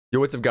Yo,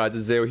 what's up guys,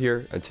 it's Yugioh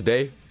here, and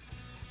today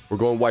we're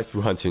going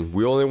waifu hunting.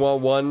 We only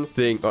want one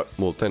thing,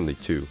 well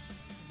technically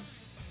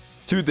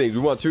two things. We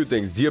want two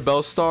things,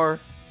 Diabellestar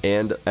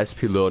and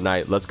SP Little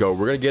Knight. Let's go,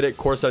 we're gonna get it,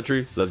 core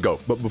century, let's go.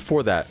 But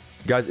before that,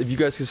 guys, if you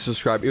guys could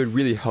subscribe, it would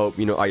really help.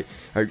 You know, I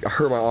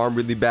hurt my arm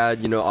really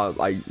bad, you know,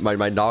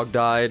 my dog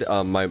died,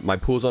 my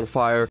pool's on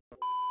fire.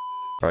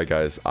 Alright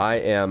guys, I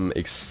am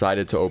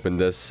excited to open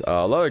this.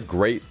 A lot of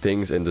great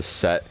things in the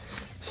set.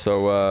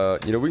 So,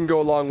 you know, we can go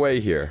a long way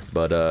here,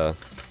 but,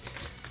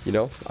 you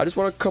know, I just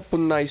want a couple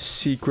nice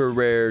secret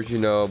rares, you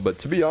know, but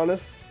to be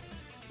honest,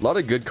 a lot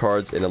of good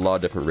cards in a lot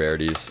of different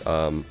rarities.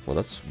 Well,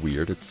 that's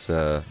weird. It's,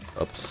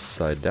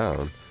 upside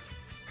down.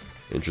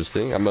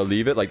 Interesting. I'm gonna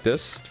leave it like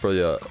this for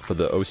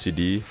the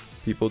OCD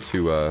people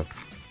to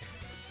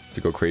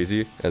go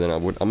crazy. And then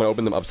I'm gonna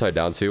open them upside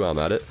down too. I'm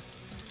at it.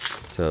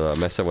 To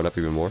mess that one up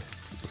even more.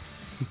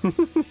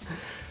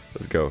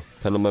 Let's go.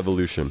 Pendulum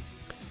Evolution.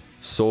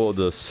 Soul,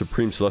 the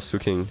Supreme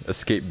Celestial King,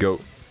 Escape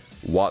Goat,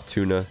 Watt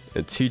Tuna,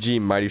 and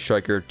TG Mighty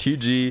Striker.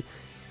 TG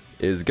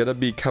is gonna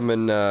be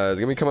coming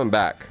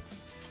back.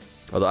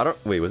 Although I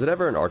don't, wait, was it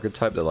ever an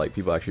archetype that like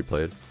people actually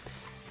played?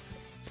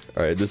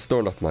 Alright, this is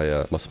throwing off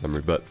my muscle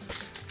memory, but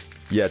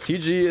yeah,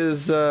 TG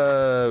is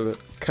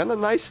kind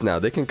of nice now.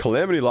 They can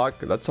Calamity Lock.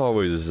 That's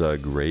always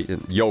great.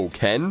 And yo,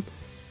 Ken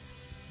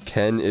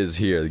is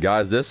here,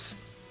 guys. This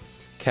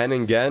Ken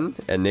and Gen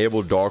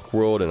enable Dark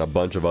World and a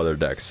bunch of other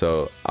decks.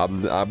 So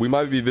we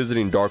might be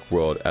visiting Dark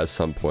World at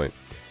some point.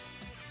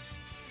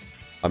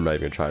 I'm not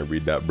even gonna try and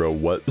read that, bro.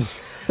 What?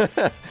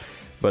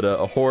 But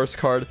a HORUS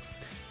card.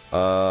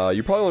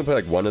 You probably only play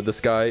like one of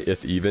this guy,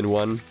 if even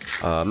one.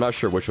 I'm not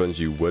sure which ones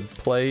you would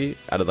play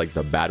out of like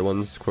the bad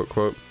ones, quote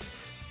quote.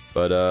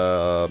 But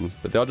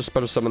they all just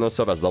special summon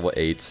themselves as level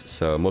 8s,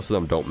 so most of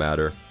them don't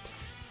matter.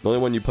 The only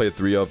one you play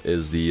 3 of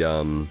is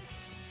the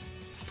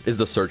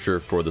Searcher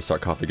for the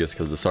Sarcophagus,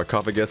 because the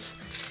Sarcophagus,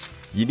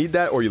 you need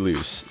that or you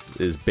lose.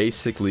 Is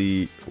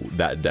basically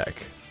that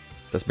deck.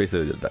 That's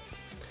basically the deck.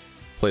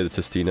 Play the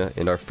Tistina,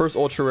 and our first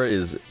ultra rare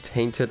is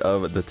Tainted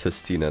of the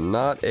Tistina.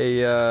 Not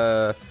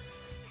a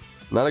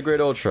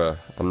great ultra,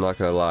 I'm not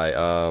gonna lie.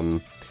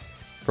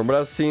 From what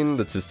I've seen,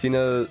 the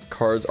Tistina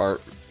cards aren't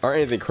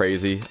anything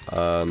crazy.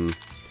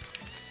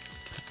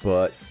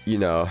 But you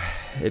know,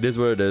 it is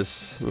what it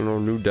is. You know,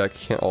 new deck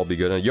can't all be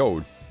good. And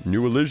yo,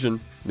 new illusion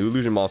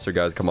monster,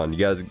 guys. Come on, you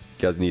guys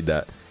need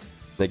that.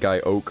 Snake Eye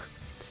Oak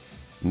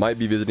might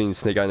be visiting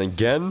Snake Eye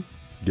again.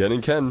 Gen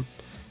and Ken,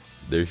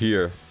 they're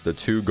here. The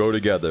two go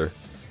together.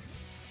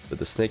 But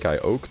the Snake Eye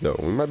Oak, though,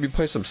 we might be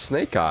playing some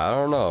Snake Eye. I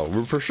don't know.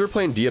 We're for sure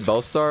playing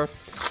Diabellestar,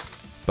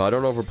 but I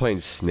don't know if we're playing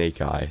Snake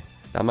Eye.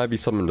 That might be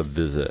something to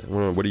visit.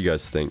 What do you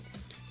guys think?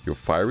 Your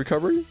fire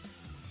recovery?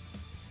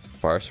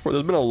 Fire support?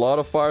 There's been a lot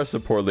of fire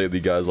support lately,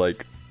 guys.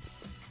 Like,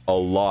 a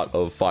lot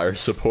of fire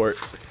support.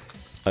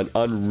 An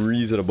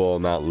unreasonable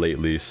amount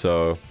lately.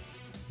 So,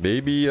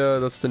 maybe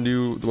that's the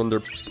new one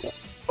they're...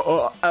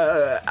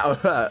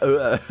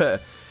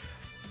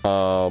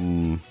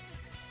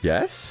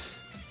 Yes?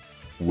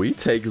 We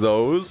take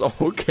those.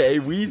 Okay,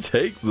 we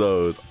take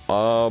those.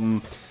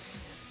 Now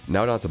I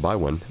don't have to buy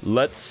one.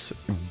 Let's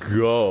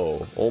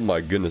go. Oh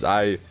my goodness.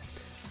 I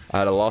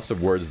had a loss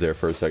of words there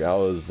for a second. I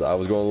was going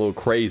a little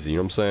crazy, you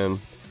know what I'm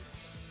saying?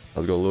 I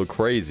was going a little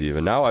crazy,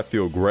 but now I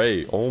feel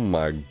great. Oh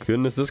my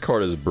goodness, this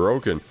card is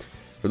broken.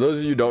 For those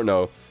of you who don't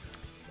know,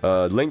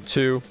 Link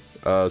 2,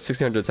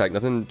 1600 attack,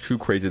 nothing too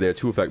crazy there.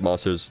 2 effect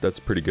monsters,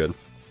 that's pretty good.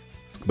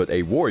 But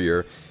a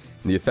warrior,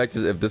 the effect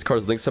is if this card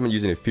is link summoned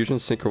using a fusion,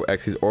 synchro,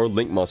 Xyz, or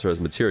link monster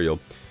as material,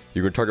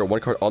 you can target one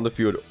card on the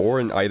field or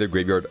in either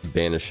graveyard,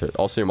 banish it.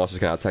 Also, your monsters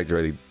can attack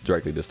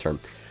directly this turn.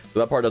 So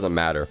that part doesn't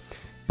matter.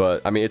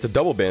 But, I mean, it's a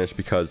double banish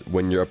because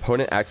when your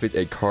opponent activates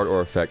a card or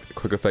effect,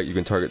 quick effect, you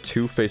can target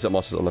 2 face-up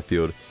monsters on the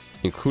field,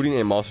 including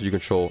a monster you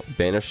control,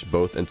 banish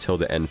both until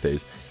the end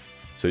phase.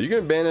 So you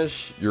can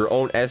banish your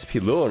own SP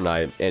Little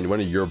Knight and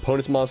one of your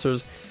opponent's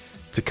monsters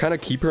to kind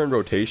of keep her in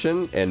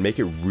rotation and make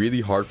it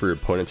really hard for your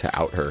opponent to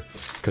out her.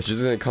 Because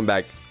she's going to come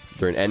back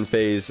during end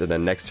phase, and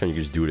then next turn you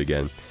can just do it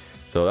again.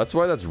 So that's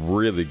why that's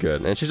really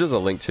good. And she does a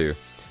link too.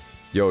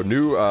 Yo,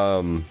 new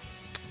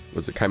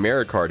what's it,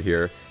 Chimera card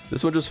here.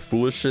 This one just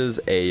foolishes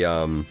a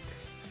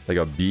like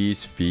a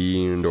Beast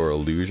Fiend or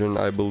Illusion,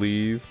 I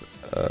believe.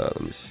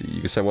 Let me see. You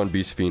can send one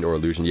Beast Fiend or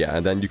Illusion, yeah,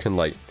 and then you can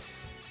like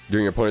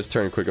during your opponent's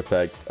turn, quick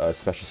effect,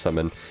 special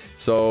summon.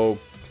 So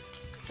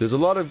there's a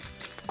lot of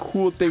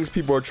cool things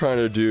people are trying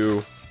to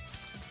do.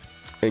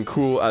 And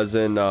cool as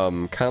in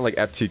kind of like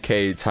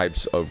FTK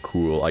types of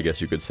cool, I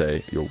guess you could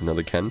say. Yo,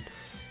 another Ken.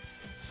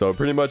 So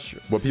pretty much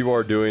what people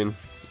are doing,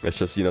 it's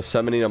just, you know,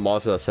 summoning a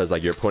monster that says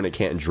like your opponent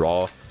can't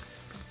draw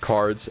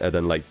cards, and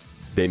then like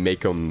they make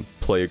them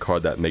play a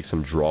card that makes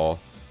them draw,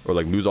 or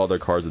like lose all their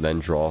cards and then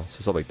draw, so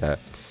stuff like that.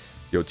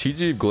 Yo,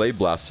 TG Glade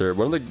Blaster,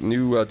 one of the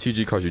new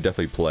TG cards you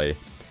definitely play.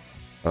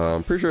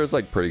 I'm pretty sure it's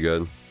like pretty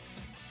good.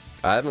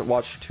 I haven't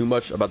watched too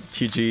much about the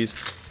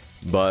TGs,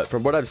 but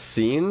from what I've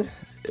seen,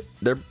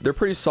 they're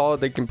pretty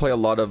solid. They can play a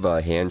lot of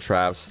hand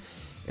traps,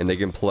 and they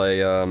can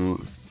play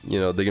you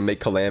know, they can make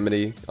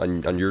Calamity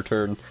on your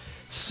turn.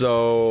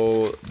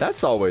 So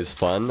that's always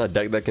fun. A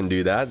deck that can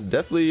do that.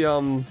 Definitely,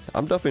 I'm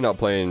definitely not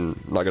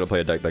gonna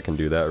play a deck that can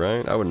do that,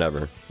 right? I would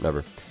never.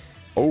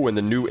 Oh, and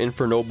the new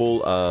Infernoble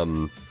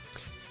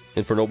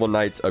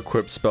Knight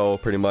equipped spell,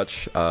 pretty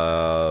much,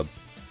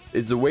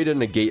 is a way to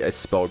negate a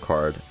spell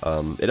card.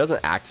 It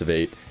doesn't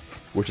activate,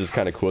 which is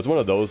kind of cool. It's one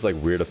of those like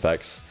weird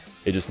effects.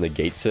 It just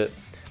negates it.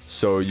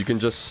 So you can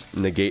just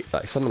negate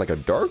like something like a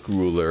Dark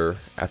Ruler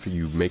after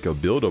you make a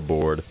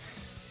build-a-board.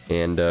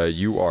 And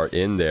you are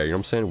in there, you know what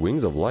I'm saying?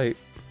 Wings of Light,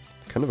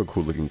 kind of a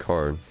cool looking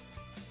card.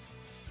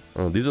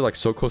 These are like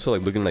so close to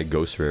like looking like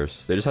ghost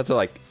rares. They just have to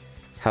like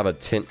have a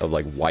tint of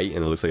like white and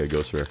it looks like a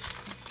ghost rare.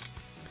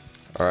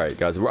 Alright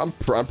guys, I'm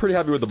pretty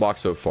happy with the box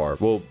so far.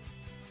 Well,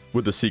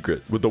 with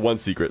the one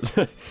secret.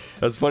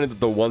 That's funny that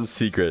the one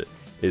secret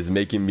is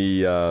making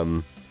me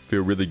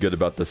feel really good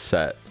about the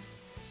set.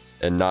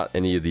 And not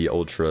any of the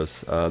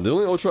ultras. The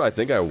only ultra I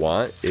think I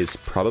want is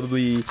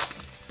probably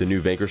the new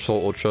Vanquish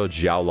Soul Ultra,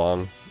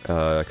 Yugioh.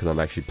 Because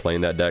I'm actually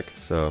playing that deck,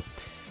 so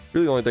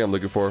really the only thing I'm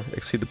looking for.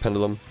 Exceed the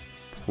Pendulum,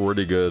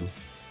 pretty good,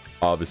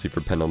 obviously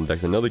for Pendulum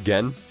decks. Another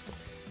Gen,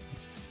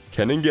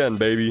 Ken and Gen,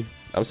 baby.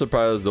 I'm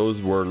surprised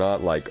those were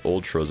not like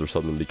ultras or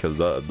something, because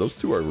those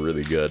two are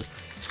really good.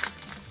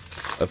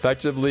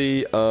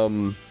 Effectively,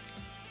 OTKing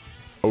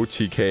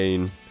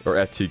or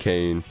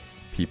FTKing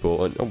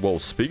people. And well,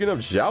 speaking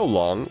of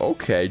Yugioh,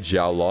 okay,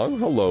 Yugioh,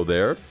 hello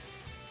there.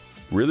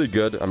 Really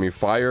good. I mean,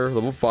 fire,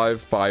 level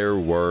 5 fire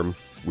worm.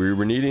 We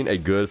were needing a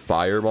good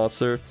fire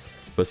monster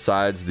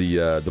besides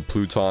the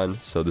Pluton,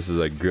 so this is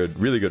a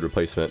really good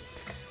replacement.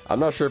 I'm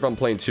not sure if I'm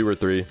playing 2 or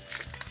 3.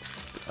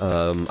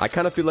 I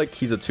kind of feel like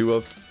he's a 2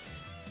 of,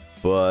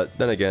 but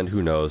then again,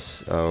 who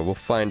knows? We'll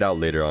find out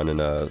later on. And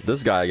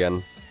this guy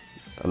again,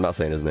 I'm not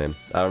saying his name.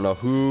 I don't know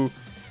who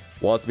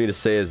wants me to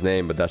say his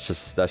name, but that's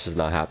just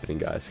not happening,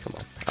 guys. Come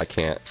on, I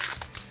can't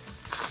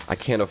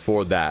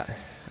afford that.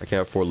 I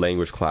can't afford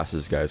language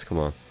classes, guys. Come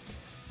on,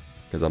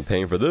 because I'm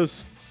paying for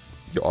this.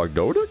 Yo,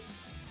 Ogdordic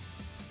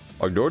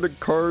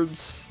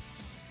cards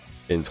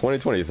in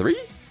 2023?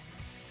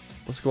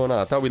 What's going on?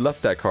 I thought we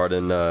left that card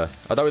in, I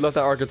thought we left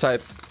that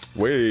archetype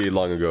way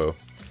long ago.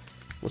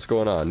 What's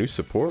going on? New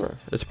support?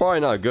 It's probably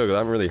not good because I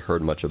haven't really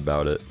heard much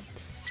about it.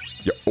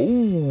 Yo,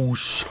 oh,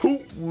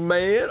 shoot,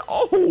 man.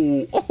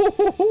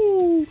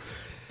 Oh.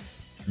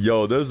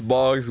 Yo, this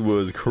box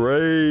was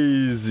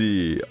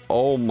crazy.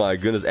 Oh my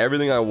goodness.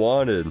 Everything I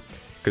wanted.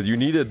 Because you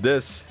needed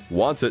this.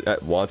 Wanted.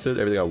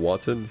 Everything I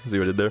wanted. See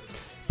what I did there?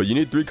 But you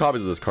need 3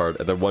 copies of this card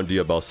and then 1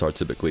 Diabellestar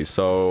typically.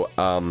 So,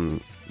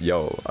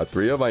 yo, a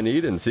 3 of I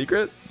need in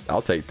secret?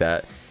 I'll take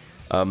that.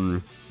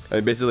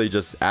 It basically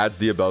just adds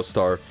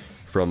Diabellestar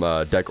from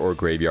deck or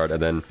graveyard.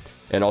 And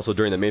also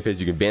during the main phase,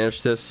 you can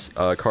banish this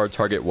card,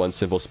 target 1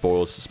 simple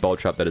spell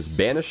trap that is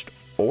banished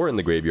or in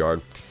the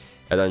graveyard.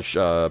 And then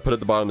put it at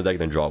the bottom of the deck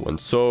and then draw 1.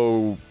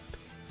 So,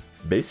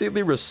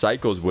 basically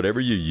recycles whatever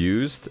you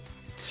used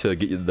to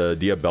get the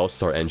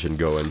Diabellestar engine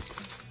going,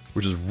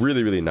 which is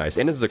really, really nice.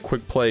 And it's a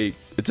quick play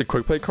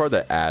card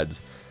that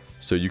adds,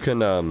 so you can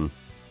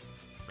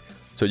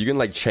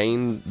like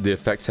chain the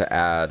effect to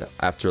add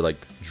after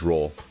like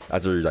draw,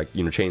 after like,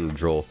 you know, chain the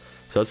draw.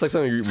 So that's like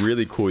something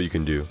really cool you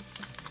can do.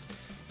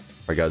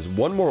 Alright guys,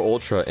 one more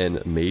ultra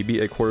and maybe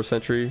a quarter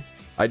century.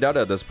 I doubt it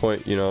at this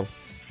point, you know.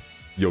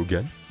 Yo,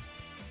 Gen.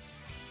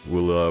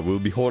 We'll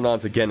be holding on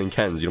to Gen and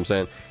Kens, you know what I'm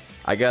saying?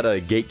 I gotta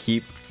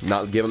gatekeep,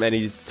 not give them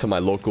any to my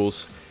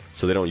locals,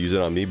 so they don't use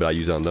it on me, but I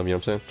use it on them, you know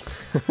what I'm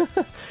saying?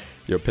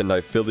 Yo,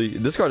 Pendite Philly.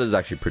 This card is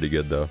actually pretty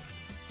good, though,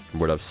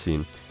 from what I've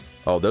seen.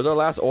 Oh, there's our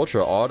last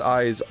Ultra. Odd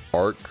Eyes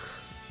Arc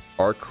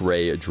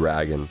Ray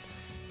Dragon.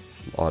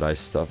 Odd Eyes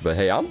stuff. But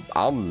hey, I'm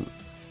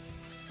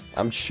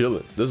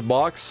chilling. This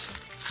box,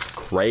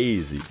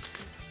 crazy.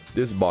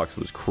 This box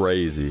was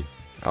crazy.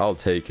 I'll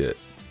take it.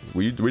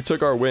 We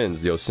took our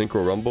wins, yo,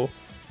 Synchro Rumble.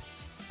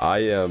 I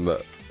am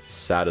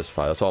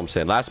satisfied. That's all I'm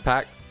saying. Last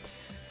pack.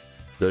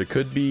 There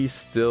could be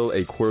still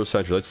a quarter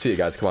century. Let's see it,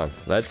 guys. Come on.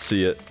 Let's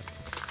see it.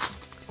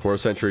 Quarter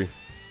century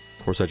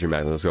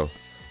mag. Let's go.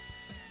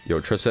 Yo,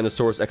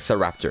 Transcendosaurus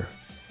Exaraptor.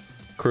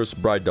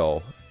 Cursed Bride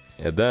Doll.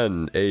 And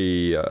then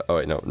a... oh,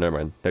 wait. No. Never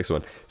mind. Next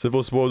one.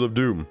 Simple Spores of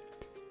Doom.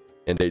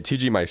 And a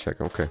TG Might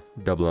Check. Okay.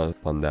 Doubling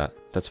up on that.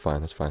 That's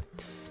fine. That's fine.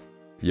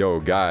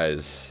 Yo,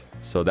 guys.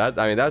 So that...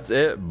 I mean, that's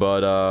it.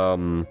 But,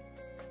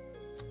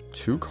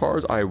 2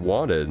 cards I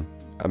wanted.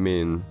 I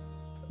mean,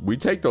 we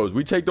take those.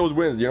 We take those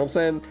wins. You know what I'm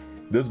saying?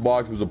 This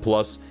box was a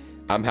plus.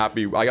 I'm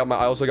happy. I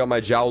also got my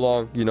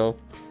Yugioh, you know.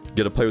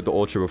 Get to play with the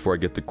Ultra before I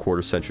get the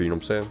quarter century. You know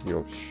what I'm saying? You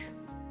know,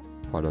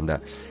 hard on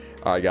that.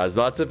 Alright, guys.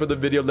 That's it for the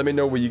video. Let me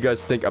know what you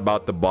guys think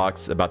about the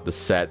box, about the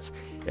sets.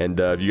 And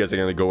if you guys are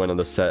going to go in on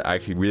the set. I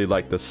actually really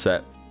like the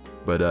set.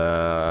 But,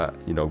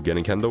 you know,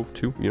 getting Kendo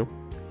too, you know.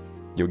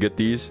 You'll get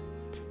these.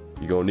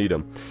 You're going to need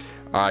them.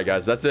 Alright,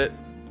 guys. That's it.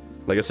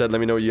 Like I said, let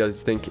me know what you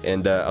guys think.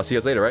 And I'll see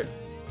you guys later, right?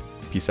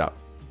 Peace out.